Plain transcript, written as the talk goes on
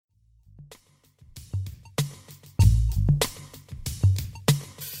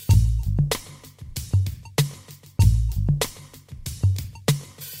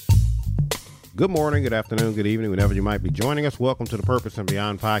Good morning, good afternoon, good evening, whenever you might be joining us. Welcome to the Purpose and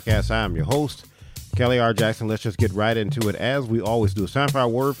Beyond podcast. I am your host, Kelly R. Jackson. Let's just get right into it as we always do. It's time for our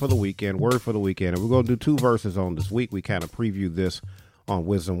word for the weekend. And we're going to do two verses on this week. We kind of previewed this on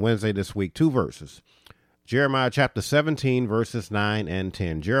Wisdom Wednesday this week. Two verses. Jeremiah chapter 17, verses 9 and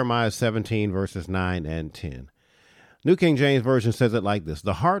 10. Jeremiah 17, verses 9 and 10. New King James Version says it like this.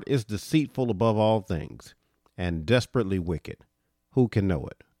 The heart is deceitful above all things and desperately wicked. Who can know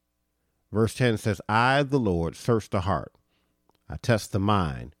it? Verse 10 says, I, the Lord, search the heart. I test the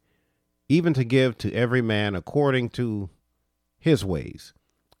mind, even to give to every man according to his ways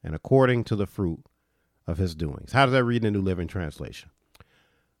and according to the fruit of his doings. How does that read in the New Living Translation?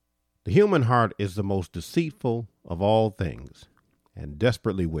 The human heart is the most deceitful of all things and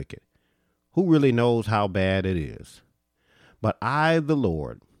desperately wicked. Who really knows how bad it is? But I, the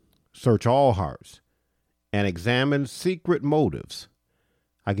Lord, search all hearts and examine secret motives.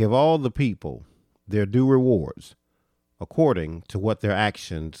 I give all the people their due rewards according to what their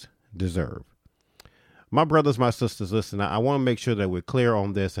actions deserve. My brothers, my sisters, listen, I want to make sure that we're clear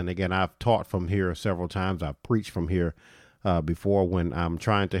on this. And again, I've taught from here several times. I've preached from here before when I'm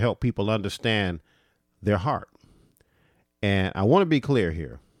trying to help people understand their heart. And I want to be clear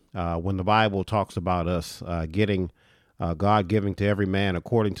here. When the Bible talks about us God giving to every man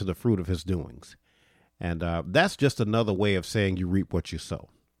according to the fruit of his doings. And that's just another way of saying you reap what you sow.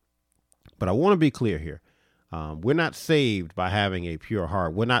 But I want to be clear here. We're not saved by having a pure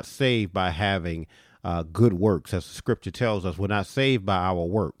heart. We're not saved by having good works. As the scripture tells us, we're not saved by our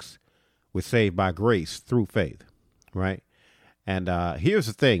works. We're saved by grace through faith. Right. And here's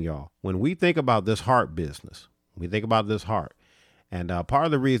the thing, y'all. When we think about this heart business, we think about this heart. And part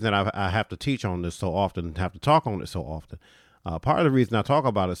of the reason that I have to teach on this so often, have to talk on it so often, part of the reason I talk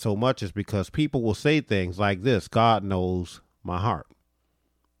about it so much is because people will say things like this. God knows my heart.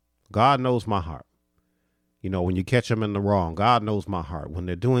 God knows my heart. You know, when you catch them in the wrong, God knows my heart. When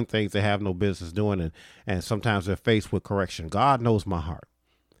they're doing things they have no business doing, and sometimes they're faced with correction, God knows my heart.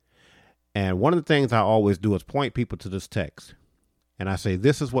 And one of the things I always do is point people to this text. And I say,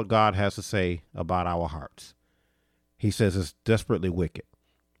 this is what God has to say about our hearts. He says it's desperately wicked.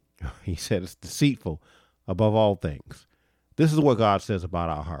 He said it's deceitful above all things. This is what God says about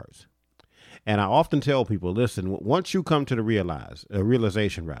our hearts. And I often tell people, listen, once you come to the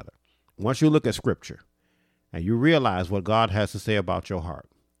realization, once you look at scripture and you realize what God has to say about your heart,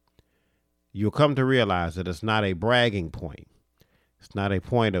 you'll come to realize that it's not a bragging point. It's not a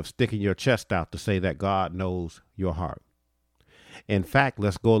point of sticking your chest out to say that God knows your heart. In fact,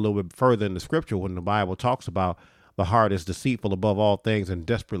 let's go a little bit further in the scripture when the Bible talks about the heart is deceitful above all things and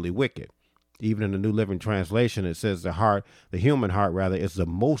desperately wicked. Even in the New Living Translation, it says the human heart, is the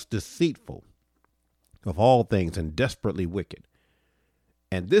most deceitful of all things and desperately wicked.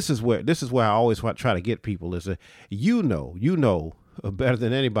 And this is where I always try to get people is that you know better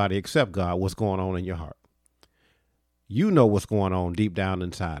than anybody except God what's going on in your heart. You know what's going on deep down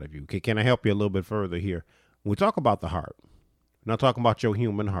inside of you. Can I help you a little bit further here? When we talk about the heart, we're not talking about your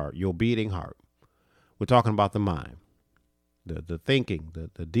human heart, your beating heart. We're talking about the mind, the thinking,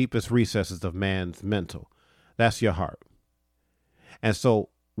 the deepest recesses of man's mental. That's your heart. And so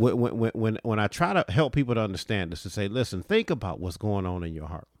when I try to help people to understand this, to say, listen, think about what's going on in your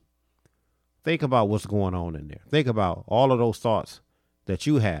heart. Think about what's going on in there. Think about all of those thoughts that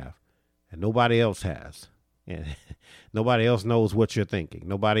you have and nobody else has. And nobody else knows what you're thinking.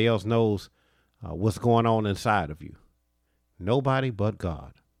 Nobody else knows what's going on inside of you. Nobody but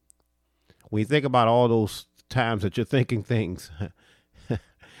God. When you think about all those times that you're thinking things,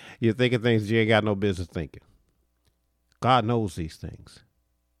 you're thinking things you ain't got no business thinking. God knows these things.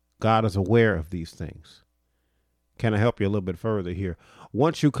 God is aware of these things. Can I help you a little bit further here?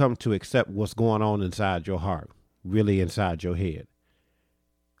 Once you come to accept what's going on inside your heart, really inside your head,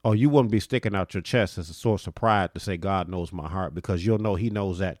 you wouldn't be sticking out your chest as a source of pride to say God knows my heart, because you'll know he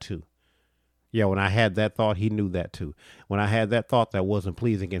knows that too. Yeah, when I had that thought, he knew that too. When I had that thought that wasn't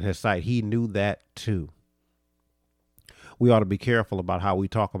pleasing in his sight, he knew that too. We ought to be careful about how we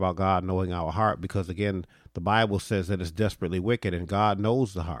talk about God knowing our heart, because again, the Bible says that it's desperately wicked, and God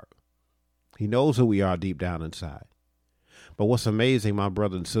knows the heart. He knows who we are deep down inside. But what's amazing, my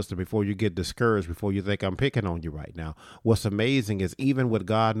brother and sister, before you get discouraged, before you think I'm picking on you right now, what's amazing is even with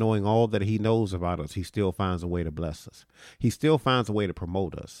God knowing all that he knows about us, he still finds a way to bless us. He still finds a way to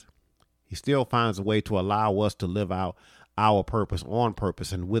promote us. He still finds a way to allow us to live out our purpose on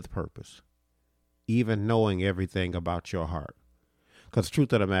purpose and with purpose, even knowing everything about your heart. Because the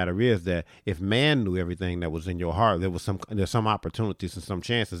truth of the matter is that if man knew everything that was in your heart, there's some opportunities and some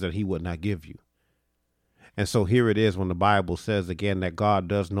chances that he would not give you. And so here it is when the Bible says again that God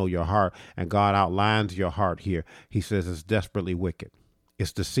does know your heart, and God outlines your heart here. He says it's desperately wicked.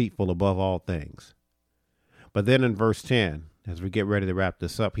 It's deceitful above all things. But then in verse 10, as we get ready to wrap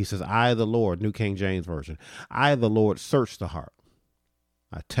this up, he says, I, the Lord, New King James Version, I, the Lord, search the heart.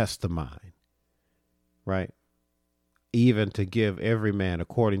 I test the mind, right? Even to give every man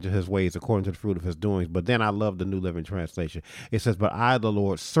according to his ways, according to the fruit of his doings. But then I love the New Living Translation. It says, but I, the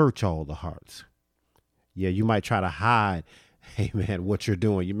Lord, search all the hearts. Yeah, you might try to hide, amen, what you're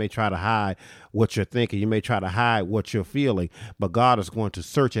doing. You may try to hide what you're thinking. You may try to hide what you're feeling, but God is going to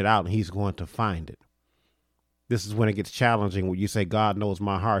search it out and he's going to find it. This is when it gets challenging when you say, God knows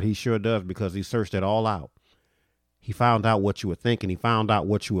my heart. He sure does, because he searched it all out. He found out what you were thinking. He found out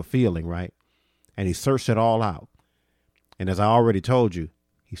what you were feeling, right? And he searched it all out. And as I already told you,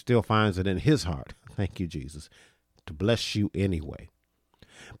 he still finds it in his heart. Thank you, Jesus, to bless you anyway.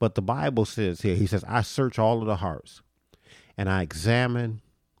 But the Bible says here, he says, I search all of the hearts and I examine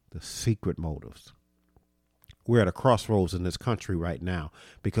the secret motives. We're at a crossroads in this country right now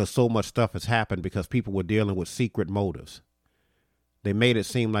because so much stuff has happened because people were dealing with secret motives. They made it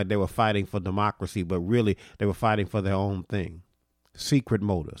seem like they were fighting for democracy, but really they were fighting for their own thing. Secret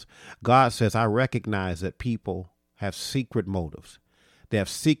motives. God says, I recognize that people have secret motives. They have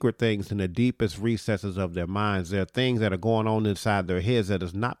secret things in the deepest recesses of their minds. There are things that are going on inside their heads that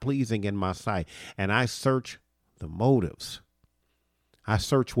is not pleasing in my sight. And I search the motives. I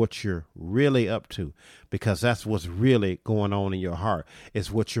search what you're really up to, because that's what's really going on in your heart.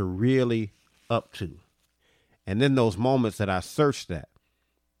 It's what you're really up to. And in those moments that I search that,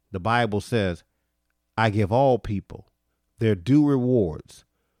 the Bible says, I give all people their due rewards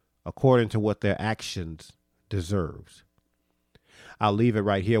according to what their actions deserves. I'll leave it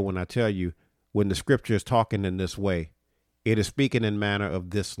right here when I tell you, when the scripture is talking in this way, it is speaking in manner of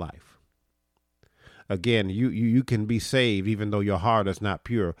this life. Again, you can be saved even though your heart is not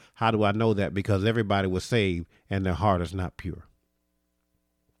pure. How do I know that? Because everybody was saved and their heart is not pure.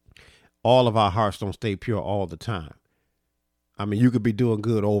 All of our hearts don't stay pure all the time. I mean, you could be doing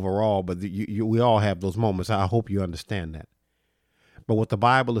good overall, but we all have those moments. I hope you understand that. But what the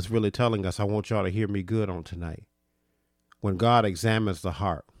Bible is really telling us, I want y'all to hear me good on tonight. When God examines the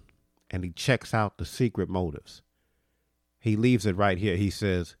heart and he checks out the secret motives, he leaves it right here. He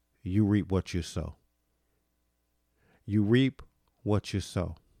says, you reap what you sow. You reap what you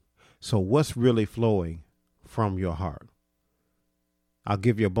sow. So what's really flowing from your heart? I'll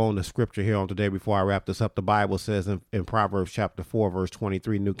give you a bonus scripture here on today before I wrap this up. The Bible says in Proverbs chapter 4, verse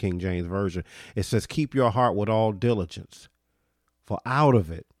 23, New King James Version, it says, keep your heart with all diligence, for out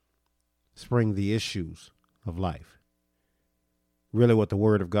of it spring the issues of life. Really what the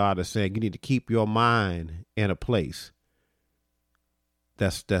word of God is saying, you need to keep your mind in a place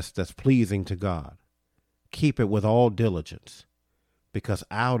that's pleasing to God. Keep it with all diligence, because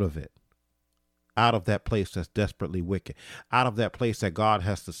out of that place that's desperately wicked, out of that place that God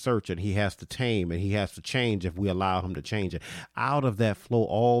has to search and he has to tame and he has to change if we allow him to change it, out of that flow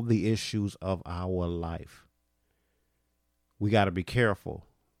all the issues of our life. We got to be careful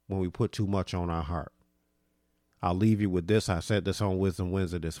when we put too much on our heart. I'll leave you with this. I said this on Wisdom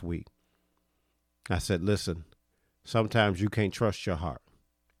Wednesday this week. I said, listen, sometimes you can't trust your heart.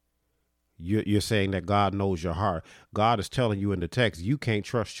 You're saying that God knows your heart. God is telling you in the text, you can't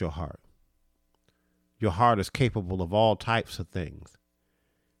trust your heart. Your heart is capable of all types of things.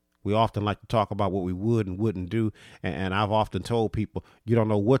 We often like to talk about what we would and wouldn't do. And I've often told people, you don't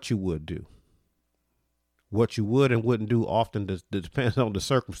know what you would do. What you would and wouldn't do often depends on the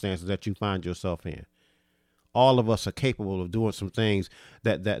circumstances that you find yourself in. All of us are capable of doing some things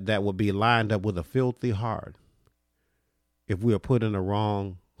that would be lined up with a filthy heart if we are put in the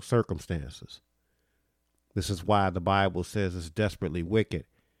wrong circumstances. This is why the Bible says it's desperately wicked.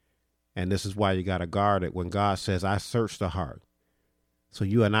 And this is why you got to guard it when God says, I search the heart. So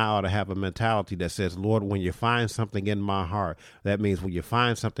you and I ought to have a mentality that says, Lord, when you find something in my heart, that means when you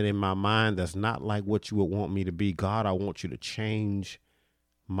find something in my mind that's not like what you would want me to be, God, I want you to change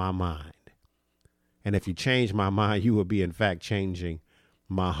my mind. And if you change my mind, you will be, in fact, changing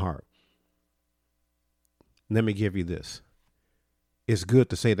my heart. Let me give you this. It's good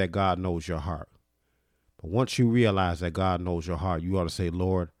to say that God knows your heart. But once you realize that God knows your heart, you ought to say,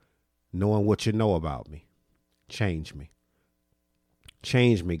 Lord, knowing what you know about me, change me.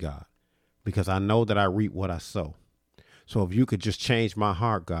 Change me, God, because I know that I reap what I sow. So if you could just change my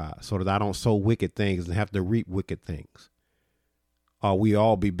heart, God, so that I don't sow wicked things and have to reap wicked things. We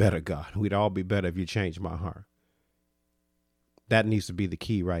all be better, God. We'd all be better if you change my heart. That needs to be the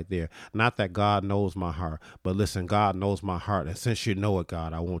key right there. Not that God knows my heart, but listen, God knows my heart. And since you know it,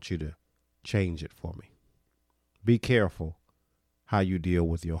 God, I want you to change it for me. be careful how you deal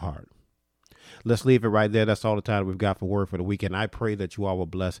with your heart. Let's leave it right there. That's all the time we've got for Word for the Weekend. I pray that you all were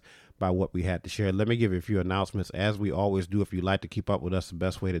blessed by what we had to share. Let me give you a few announcements, as we always do. If you'd like to keep up with us, the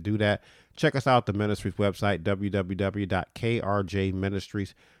best way to do that, check us out at the ministry's website,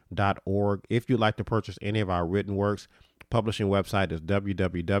 www.krjministries.org. If you'd like to purchase any of our written works, publishing website is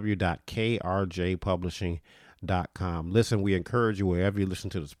www.krjpublishing.com. Listen, we encourage you, wherever you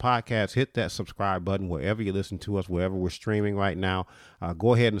listen to this podcast, hit that subscribe button wherever you listen to us, wherever we're streaming right now.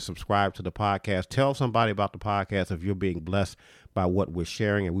 Go ahead and subscribe to the podcast. Tell somebody about the podcast if you're being blessed by what we're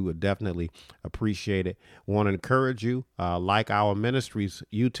sharing, and we would definitely appreciate it. We want to encourage you, like our ministries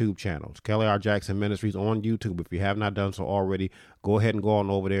YouTube channels, Kelly R. Jackson Ministries on YouTube. If you have not done so already, go ahead and go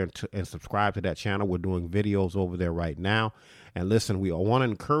on over there and subscribe to that channel. We're doing videos over there right now. And listen, we want to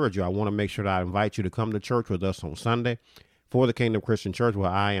encourage you. I want to make sure that I invite you to come to church with us on Sunday for the Kingdom Christian Church, where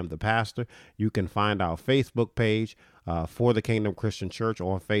I am the pastor. You can find our Facebook page for the Kingdom Christian Church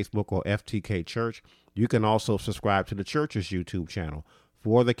on Facebook, or FTK Church. You can also subscribe to the church's YouTube channel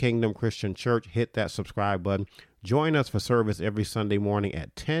for the Kingdom Christian Church. Hit that subscribe button. Join us for service every Sunday morning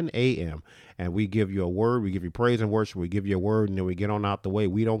at 10 a.m. And we give you a word. We give you praise and worship. We give you a word, and then we get on out the way.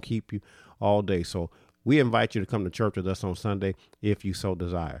 We don't keep you all day. So we invite you to come to church with us on Sunday if you so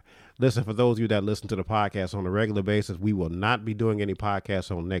desire. Listen, for those of you that listen to the podcast on a regular basis, we will not be doing any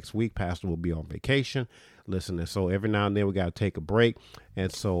podcasts on next week. Pastor will be on vacation. Listen, and so every now and then we got to take a break.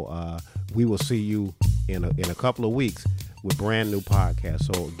 And so we will see you in a couple of weeks with brand new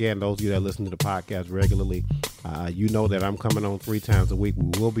podcasts. So again, those of you that listen to the podcast regularly, you know that I'm coming on 3 times a week.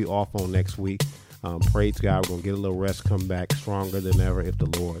 We will be off on next week. Praise God. We're going to get a little rest, come back stronger than ever if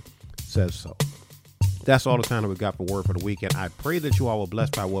the Lord says so. That's all the time that we got for Word for the Weekend. I pray that you all were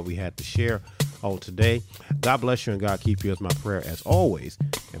blessed by what we had to share on today. God bless you, and God keep you, is my prayer as always.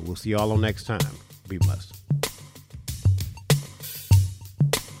 And we'll see you all on next time. Be blessed.